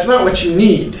 That's not what you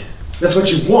need. That's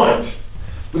what you want,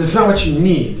 but it's not what you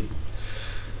need.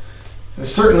 I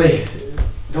certainly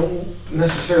don't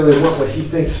necessarily want what He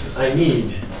thinks I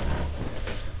need.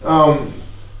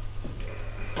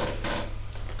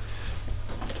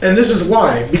 And this is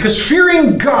why. Because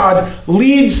fearing God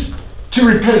leads to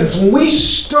repentance. When we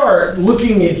start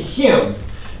looking at Him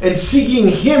and seeking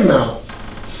Him out,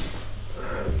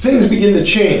 things begin to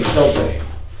change, don't they?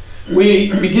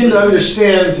 We begin to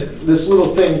understand this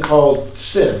little thing called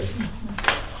sin.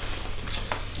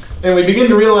 And we begin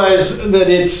to realize that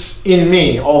it's in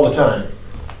me all the time.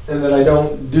 And that I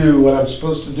don't do what I'm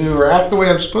supposed to do or act the way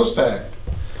I'm supposed to act.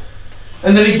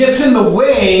 And that it gets in the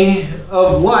way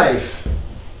of life.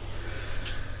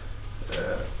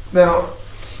 Now,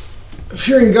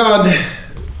 fearing God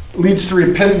leads to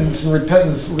repentance, and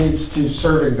repentance leads to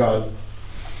serving God.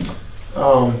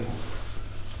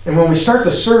 And when we start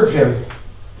to serve Him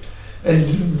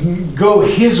and go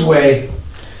His way,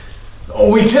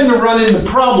 we tend to run into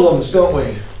problems, don't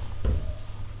we?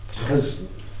 Because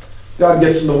God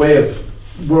gets in the way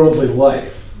of worldly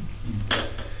life.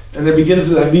 And there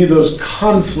begins to be those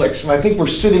conflicts. And I think we're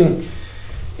sitting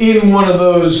in one of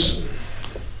those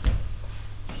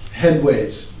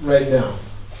headways right now.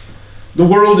 The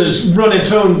world has run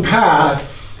its own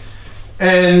path,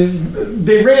 and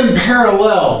they ran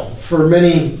parallel for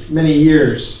many, many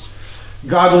years.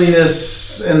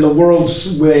 Godliness and the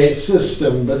world's way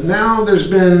system, but now there's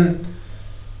been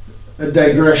a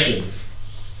digression.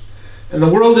 And the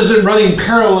world isn't running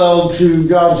parallel to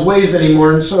God's ways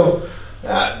anymore, and so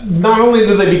not only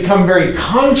do they become very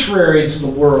contrary to the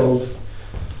world,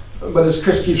 but as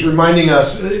Chris keeps reminding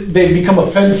us, they become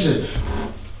offensive.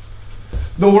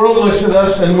 The world looks at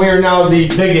us and we're now the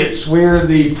bigots. We're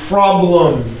the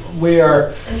problem. We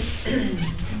are.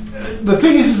 The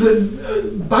thing is that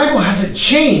the Bible hasn't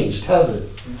changed, has it?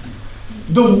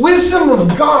 The wisdom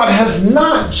of God has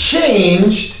not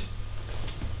changed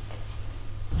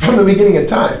from the beginning of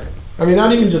time. I mean,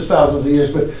 not even just thousands of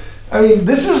years, but I mean,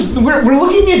 we're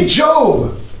looking at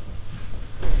Job.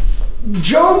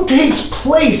 Job takes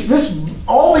place.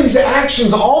 All these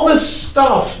actions, all this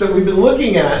stuff that we've been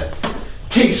looking at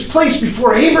takes place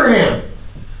before Abraham.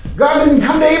 God didn't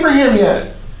come to Abraham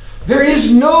yet. There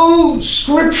is no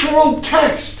scriptural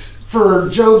text for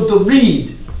Job to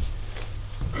read.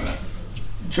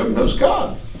 Job knows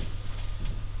God.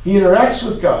 He interacts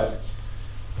with God.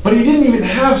 But he didn't even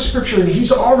have scripture, and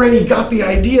he's already got the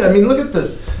idea. I mean, look at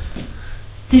this.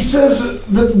 He says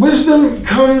that wisdom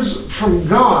comes from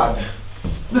God.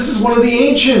 This is one of the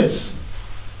ancients.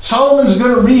 Solomon's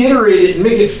going to reiterate it and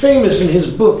make it famous in his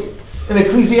book in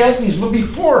Ecclesiastes. But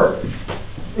before,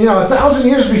 1,000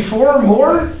 years before or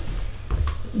more,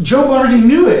 Job already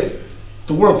knew it.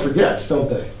 The world forgets, don't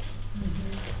they?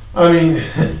 I mean,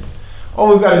 all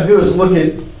we've got to do is look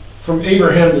at from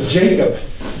Abraham to Jacob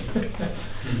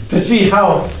to see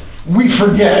how we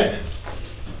forget.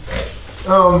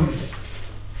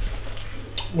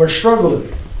 We're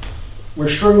struggling. We're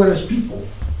struggling as people.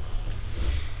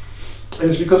 And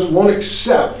it's because we won't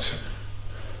accept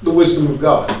the wisdom of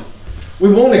God.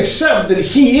 We won't accept that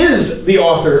He is the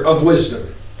author of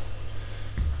wisdom.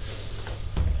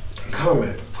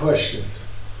 Comment, question.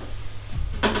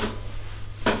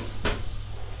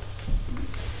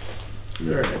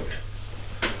 All right.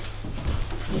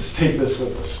 Let's take this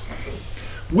with us.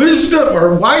 Wisdom,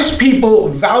 or wise people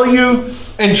value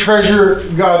and treasure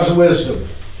God's wisdom.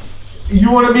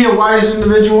 You want to be a wise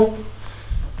individual?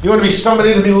 You want to be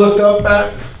somebody to be looked up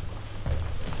at?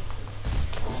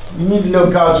 You need to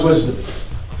know God's wisdom.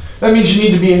 That means you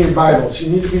need to be in your Bibles.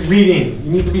 You need to be reading.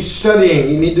 You need to be studying.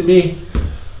 You need to be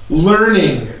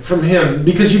learning from Him.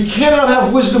 Because you cannot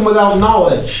have wisdom without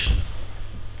knowledge.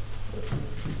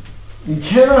 You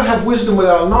cannot have wisdom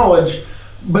without knowledge.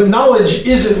 But knowledge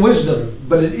isn't wisdom.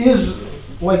 But it is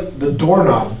like the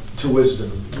doorknob to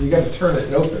wisdom. You got to turn it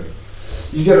and open.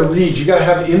 You got to read. You got to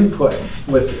have input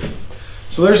with it.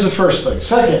 So there's the first thing.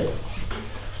 Second,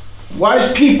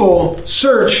 wise people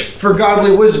search for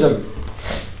godly wisdom.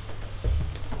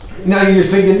 Now you're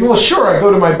thinking, well, sure, I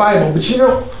go to my Bible, but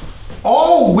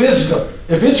all wisdom,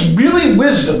 if it's really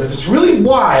wisdom, if it's really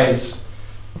wise,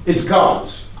 it's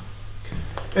God's.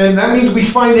 And that means we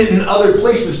find it in other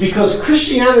places, because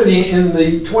Christianity in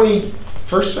the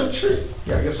 21st century,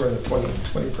 I guess we're in the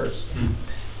 21st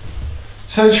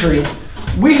century,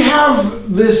 we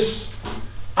have this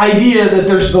idea that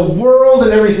there's the world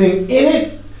and everything in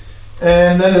it,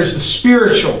 and then there's the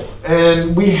spiritual.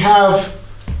 And we have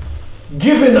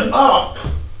given up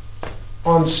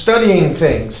on studying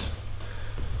things,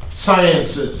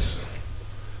 sciences,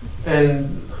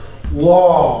 and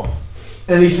law,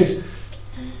 and these things.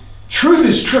 Truth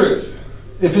is truth.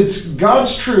 If it's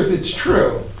God's truth, it's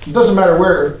true. It doesn't matter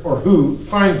where or who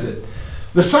finds it.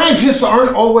 The scientists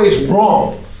aren't always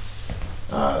wrong.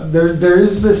 There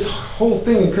is this whole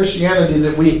thing in Christianity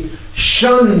that we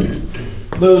shun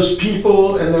those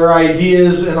people and their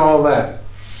ideas and all that.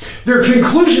 Their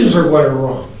conclusions are what are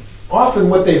wrong. Often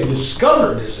what they've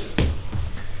discovered isn't.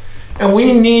 And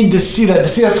we need to see that.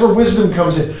 See, that's where wisdom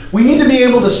comes in. We need to be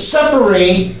able to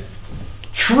separate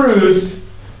truth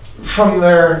from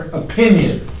their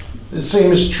opinion. The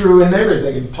same is true in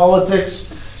everything, in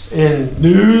politics, in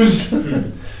news.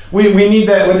 We need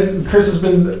that. Chris has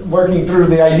been working through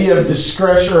the idea of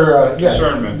discretion, or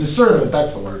discernment. Discernment,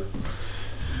 that's the word.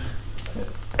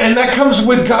 And that comes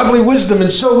with godly wisdom.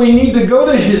 And so we need to go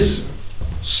to His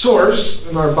source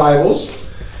in our Bibles,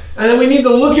 and then we need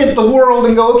to look at the world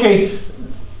and go, okay,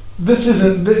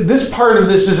 this part of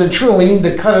this isn't true. We need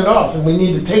to cut it off, and we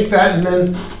need to take that and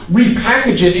then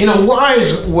repackage it in a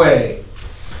wise way.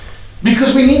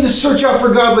 Because we need to search out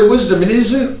for godly wisdom. It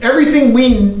isn't everything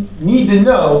we need to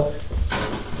know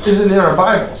isn't in our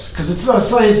Bibles, because it's not a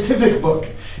scientific book.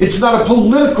 It's not a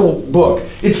political book.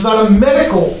 It's not a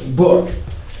medical book.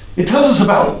 It tells us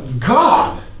about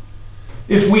God.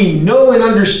 If we know and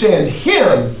understand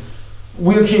Him,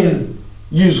 we can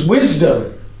use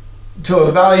wisdom to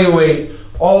evaluate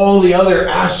all the other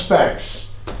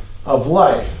aspects of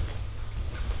life.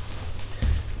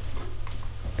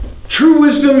 True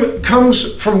wisdom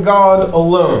comes from God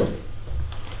alone.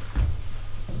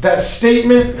 That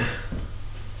statement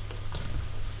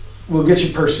will get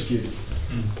you persecuted.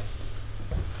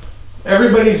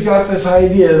 Everybody's got this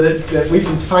idea that we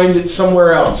can find it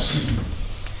somewhere else.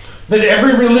 that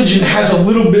every religion has a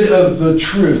little bit of the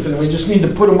truth, and we just need to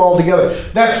put them all together.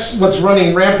 That's what's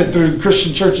running rampant through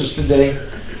Christian churches today.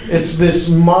 It's this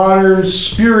modern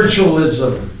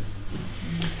spiritualism.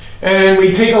 And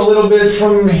we take a little bit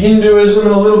from Hinduism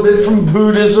and a little bit from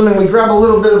Buddhism, and we grab a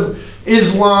little bit of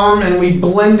Islam and we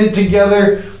blend it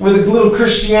together with a little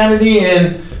Christianity,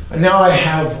 and now I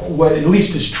have what at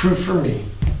least is true for me.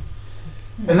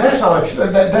 And that's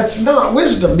not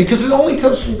wisdom, because it only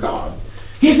comes from God.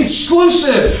 He's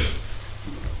exclusive.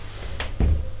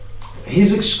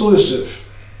 He's exclusive.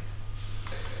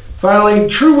 Finally,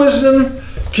 true wisdom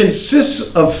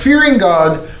consists of fearing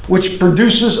God, which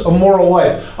produces a moral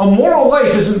life. A moral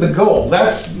life isn't the goal.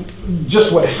 That's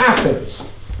just what happens.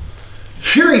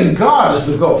 Fearing God is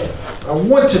the goal. I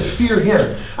want to fear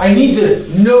Him. I need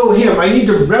to know Him. I need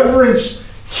to reverence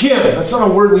Him. That's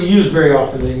not a word we use very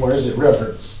often anymore, is it?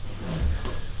 Reverence.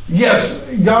 Yes,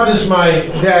 God is my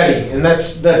daddy, and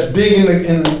that's big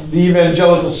in the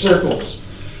evangelical circles.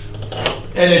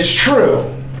 And it's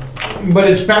true, but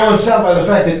it's balanced out by the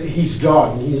fact that He's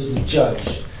God, and He is the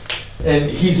judge, and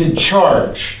He's in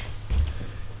charge.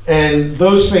 And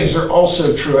those things are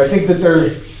also true. I think that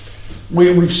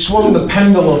we've swung the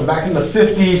pendulum. Back in the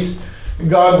 50s,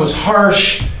 God was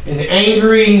harsh and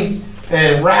angry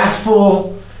and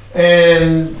wrathful,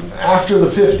 and after the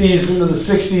 50s into the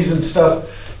 60s and stuff,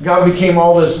 God became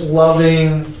all this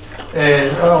loving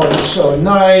and he's so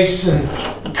nice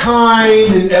and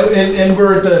kind, and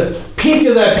we're at the peak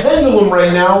of that pendulum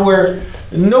right now where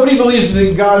nobody believes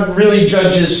that God really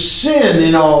judges sin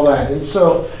and all that. And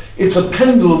so it's a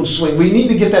pendulum swing. We need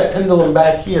to get that pendulum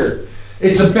back here.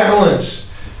 It's a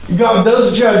balance. God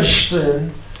does judge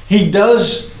sin. He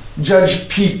does judge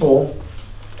people.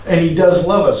 And He does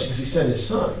love us because He sent His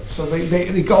Son. So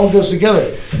it all goes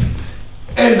together.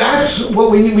 And that's what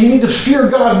we need. We need to fear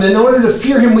God. And in order to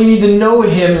fear Him, we need to know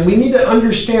Him. And we need to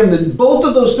understand that both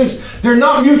of those things, they're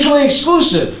not mutually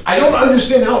exclusive. I don't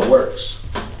understand how it works.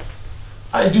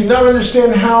 I do not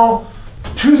understand how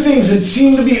two things that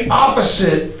seem to be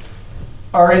opposite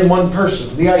are in one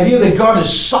person. The idea that God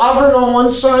is sovereign on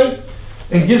one side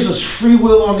and gives us free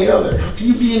will on the other. How can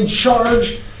you be in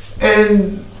charge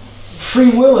and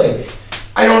free willing?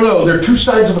 I don't know. There are two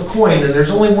sides of a coin, and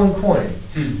there's only one coin.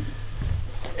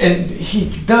 And He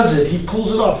does it. He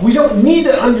pulls it off. We don't need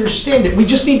to understand it. We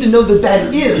just need to know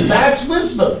that's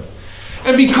wisdom.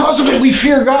 And because of it, we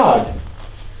fear God.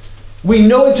 We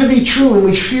know it to be true, and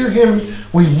we fear Him.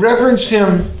 We reverence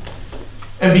Him.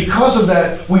 And because of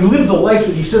that, we live the life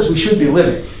that He says we should be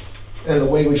living, and the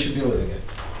way we should be living it.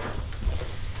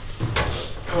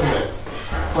 Comment?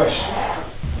 Question?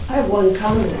 I have one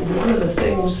comment. One of the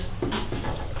things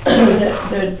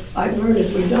that I've learned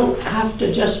is we don't have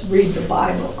to just read the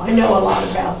Bible. I know a lot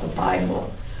about the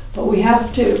Bible, but we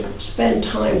have to spend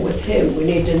time with Him. We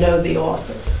need to know the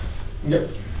author. Yep.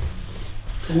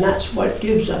 And that's what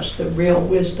gives us the real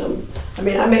wisdom. I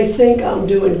mean, I may think I'm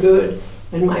doing good,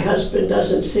 and my husband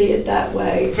doesn't see it that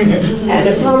way. And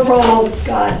if I'm wrong,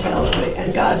 God tells me,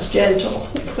 and God's gentle.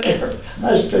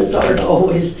 Husbands aren't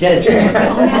always gentle.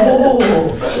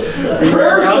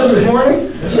 Prayer this morning?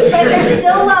 But they're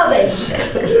still loving.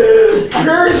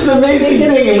 Prayer is an amazing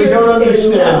thing, and we don't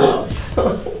understand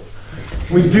it.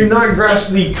 We do not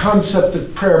grasp the concept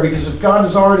of prayer, because if God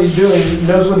is already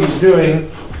knows what He's doing,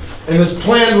 and has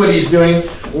planned what He's doing,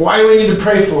 why do we need to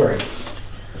pray for it?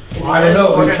 Well, I don't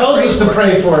know. He tells us to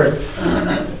pray for it.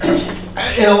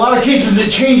 In a lot of cases,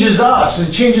 it changes us.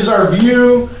 It changes our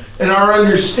view and our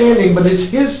understanding, but it's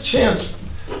His chance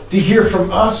to hear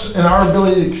from us and our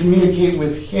ability to communicate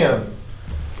with Him.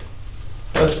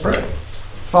 Let's pray.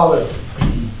 Father,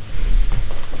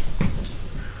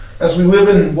 as we live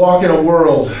and walk in a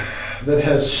world that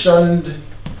has shunned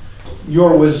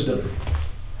Your wisdom,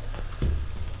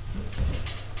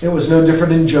 it was no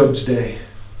different in Job's day.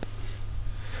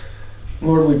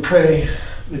 Lord, we pray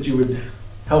that You would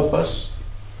help us,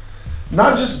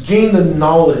 not just gain the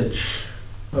knowledge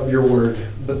of Your word,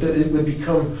 but that it would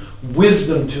become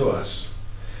wisdom to us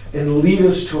and lead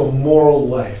us to a moral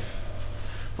life.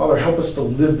 Father, help us to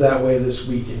live that way this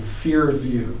week in fear of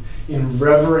You, in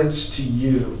reverence to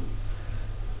You,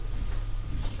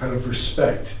 out of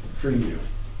respect for You.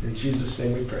 In Jesus'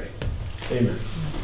 name we pray. Amen.